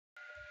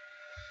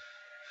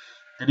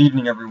Good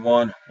evening,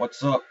 everyone.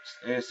 What's up?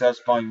 It's a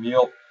satisfying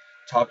meal.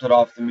 Topped it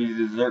off the meaty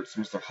desserts.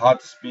 Mr.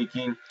 Hot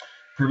speaking.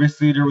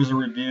 Previously, there was a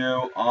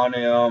review on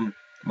a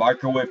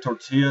microwave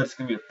tortilla. It's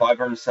going to be the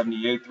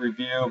 578th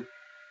review.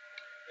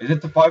 Is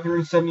it the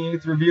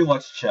 578th review?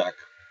 Let's check.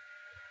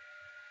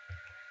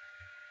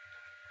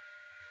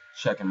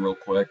 Checking real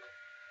quick.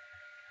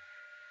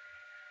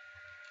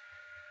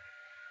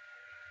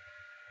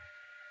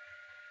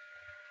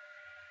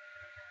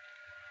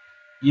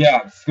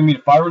 Yeah, it's going to be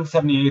the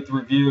 578th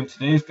review, and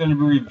today's going to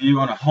be a review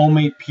on a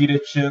homemade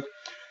pita chip.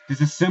 This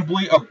is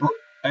simply a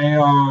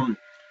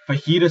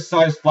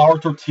fajita-sized flour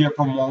tortilla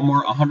from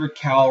Walmart, 100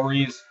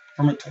 calories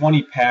from a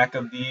 20-pack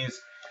of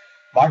these.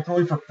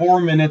 Microwave for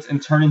 4 minutes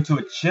and turn into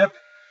a chip.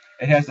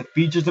 It has the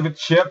features of a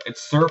chip.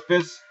 Its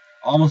surface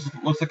almost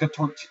looks like a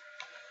tortilla.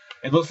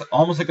 It looks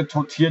almost like a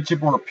tortilla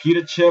chip or a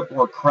pita chip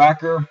or a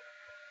cracker.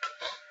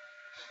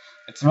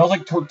 It smells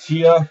like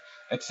tortilla,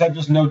 except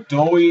there's no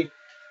doughy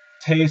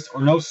taste or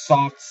no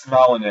soft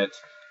smell in it.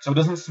 So it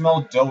doesn't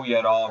smell doughy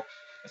at all.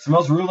 It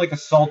smells really like a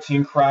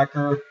saltine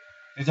cracker.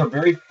 These are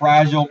very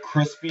fragile,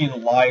 crispy,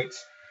 and light.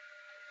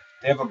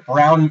 They have a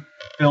brown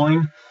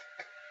filling,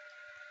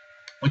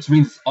 which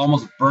means it's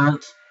almost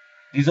burnt.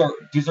 These are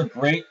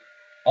great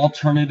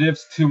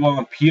alternatives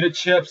to pita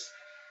chips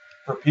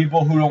for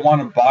people who don't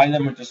want to buy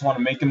them and just want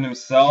to make them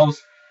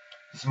themselves.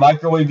 Just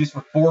microwave these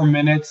for 4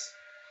 minutes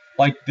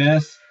like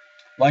this,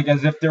 like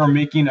as if they were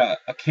making a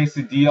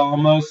quesadilla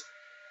almost,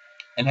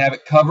 and have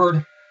it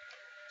covered.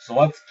 So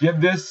let's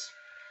give this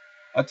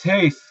a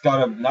taste. It's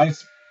got a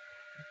nice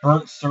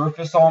burnt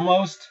surface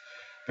almost,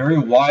 very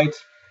white.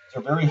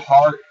 They're very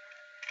hard.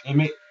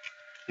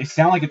 They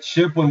sound like a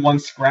chip when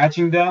one's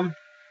scratching them.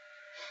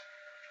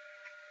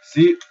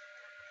 See?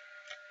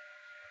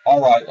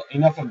 Alright,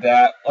 enough of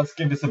that. Let's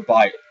give this a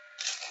bite.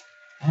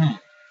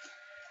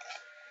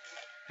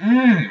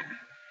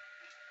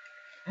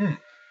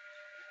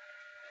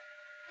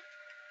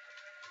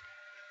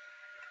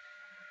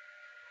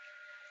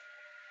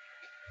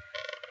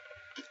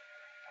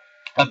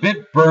 A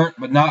bit burnt,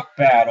 but not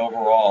bad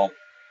overall.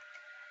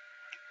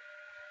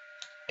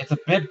 It's a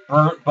bit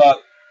burnt, but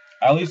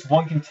at least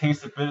one can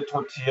taste a bit of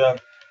tortilla.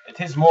 It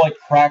tastes more like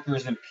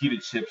crackers than pita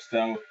chips,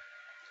 though,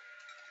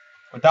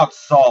 without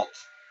salt.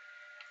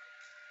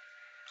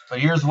 So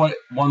here's what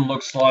one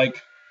looks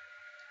like.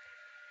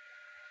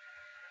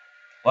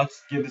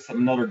 Let's give this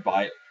another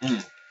bite.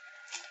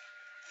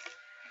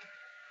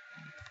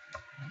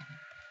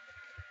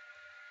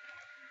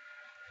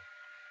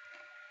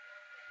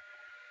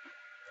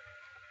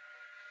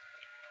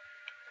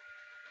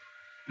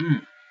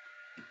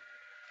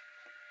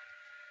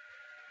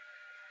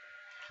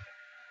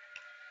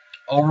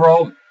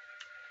 Overall,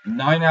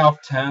 9 out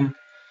of 10.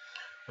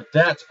 But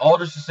that's all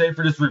there's to say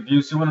for this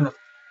review. See you in the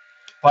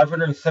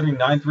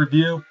 579th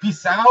review.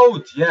 Peace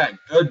out. Yeah,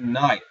 good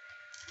night.